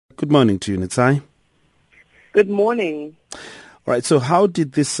Good morning to you, Netsai. Good morning. All right, so how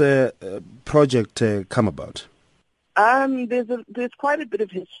did this project come about? There's quite a bit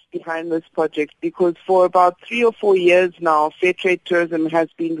of history behind this project because for about 3 or 4 years now, Fairtrade Tourism has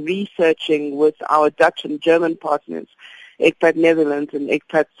been researching with our Dutch and German partners, ECPAT Netherlands and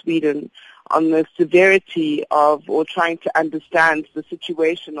ECPAT Sweden, on the severity of, or trying to understand the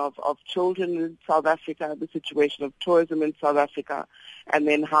situation of children in South Africa, the situation of tourism in South Africa, and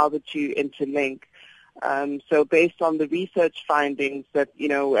then how the two interlink. So based on the research findings that,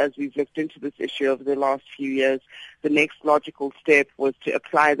 as we've looked into this issue over the last few years, the next logical step was to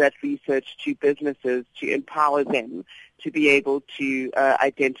apply that research to businesses to empower them to be able to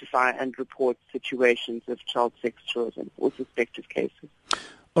identify and report situations of child sex tourism or suspected cases.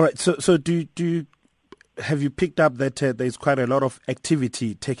 All right, so have you picked up that there's quite a lot of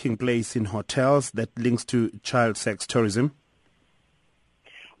activity taking place in hotels that links to child sex tourism?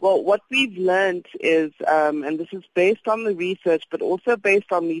 Well, what we've learned is, and this is based on the research, but also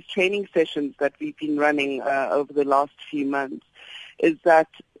based on these training sessions that we've been running over the last few months, is that,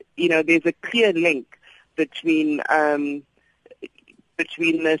 there's a clear link between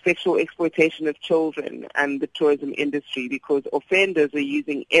the sexual exploitation of children and the tourism industry, because offenders are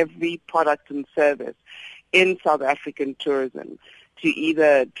using every product and service in South African tourism to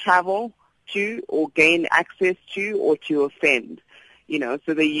either travel to or gain access to or to offend.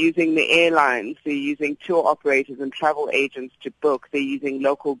 So they're using the airlines, they're using tour operators and travel agents to book, they're using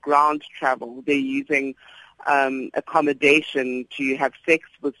local ground travel, they're using accommodation to have sex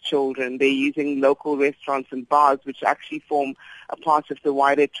with children, they're using local restaurants and bars, which actually form a part of the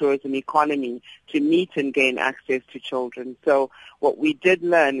wider tourism economy, to meet and gain access to children. So what we did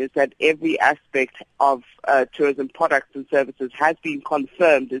learn is that every aspect of tourism products and services has been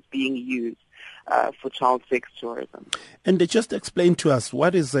confirmed as being used for child sex tourism. And just explain to us,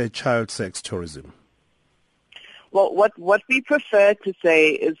 what is child sex tourism? Well, what we prefer to say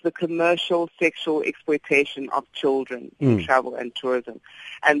is the commercial sexual exploitation of children in travel and tourism.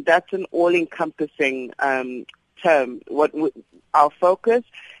 And that's an all-encompassing term. Our focus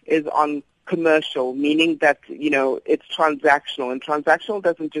is on commercial, meaning that, it's transactional. And transactional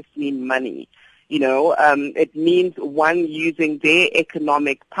doesn't just mean money. It means one using their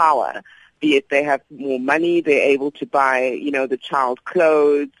economic power, be it they have more money, they're able to buy, the child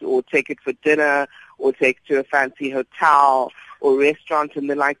clothes or take it for dinner or take it to a fancy hotel or restaurant and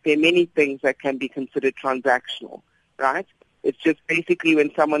the like. There are many things that can be considered transactional, right? It's just basically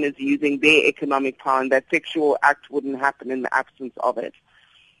when someone is using their economic power, and that sexual act wouldn't happen in the absence of it.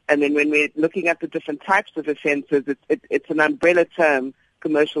 And then when we're looking at the different types of offenses, it's an umbrella term,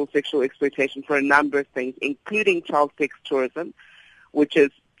 commercial sexual exploitation, for a number of things, including child sex tourism, which is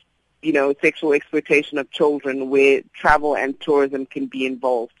sexual exploitation of children where travel and tourism can be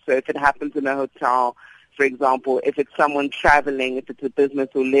involved. So if it happens in a hotel, for example, if it's someone traveling, if it's a business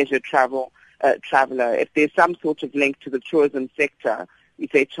or leisure traveler, if there's some sort of link to the tourism sector, we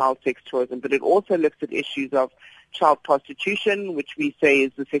say child sex tourism. But it also looks at issues of child prostitution, which we say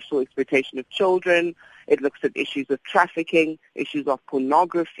is the sexual exploitation of children. It looks at issues of trafficking, issues of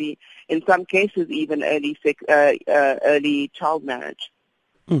pornography, in some cases even early child marriage.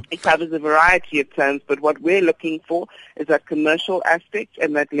 It covers a variety of terms, but what we're looking for is that commercial aspect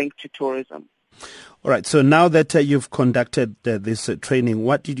and that link to tourism. All right. So now that you've conducted this training,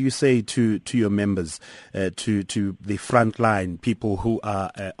 what did you say to your members, to the frontline people who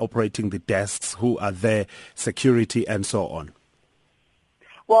are operating the desks, who are there, security and so on?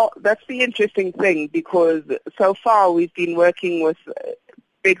 Well, that's the interesting thing, because so far we've been working with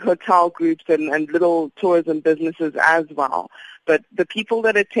big hotel groups and little tourism businesses as well. But the people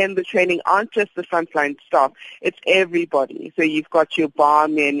that attend the training aren't just the frontline staff, it's everybody. So you've got your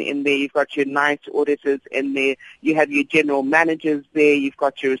barmen in there, you've got your night auditors in there, you have your general managers there, you've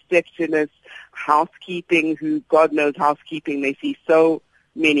got your receptionists, housekeeping, who, God knows housekeeping, they see so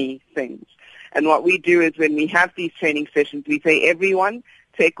many things. And what we do is when we have these training sessions, we say, everyone,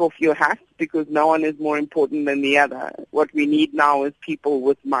 take off your hats, because no one is more important than the other. What we need now is people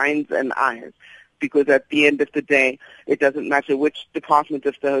with minds and eyes, because at the end of the day, it doesn't matter which department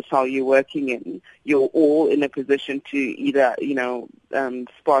of the hotel you're working in, you're all in a position to either,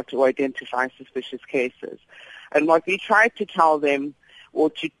 spot or identify suspicious cases. And what we try to tell them, or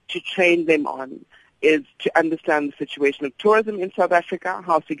to train them on, is to understand the situation of tourism in South Africa,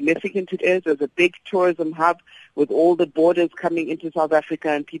 how significant it is as a big tourism hub with all the borders coming into South Africa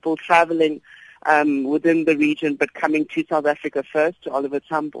and people traveling within the region but coming to South Africa first, to Oliver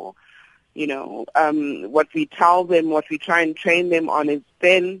Tambo. What we tell them, what we try and train them on is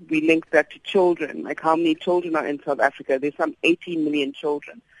then we link that to children, like how many children are in South Africa. There's some 18 million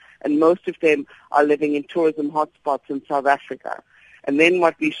children and most of them are living in tourism hotspots in South Africa. And then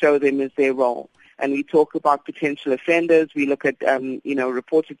what we show them is their role. And we talk about potential offenders. We look at,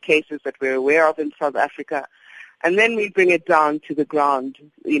 reported cases that we're aware of in South Africa. And then we bring it down to the ground,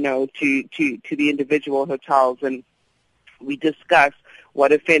 to the individual hotels, and we discuss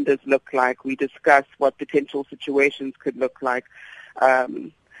what offenders look like. We discuss what potential situations could look like.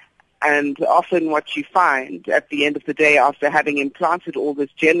 And often what you find at the end of the day, after having implanted all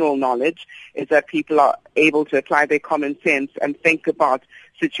this general knowledge, is that people are able to apply their common sense and think about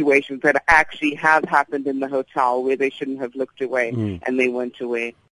situations that actually have happened in the hotel where they shouldn't have looked away and they weren't aware.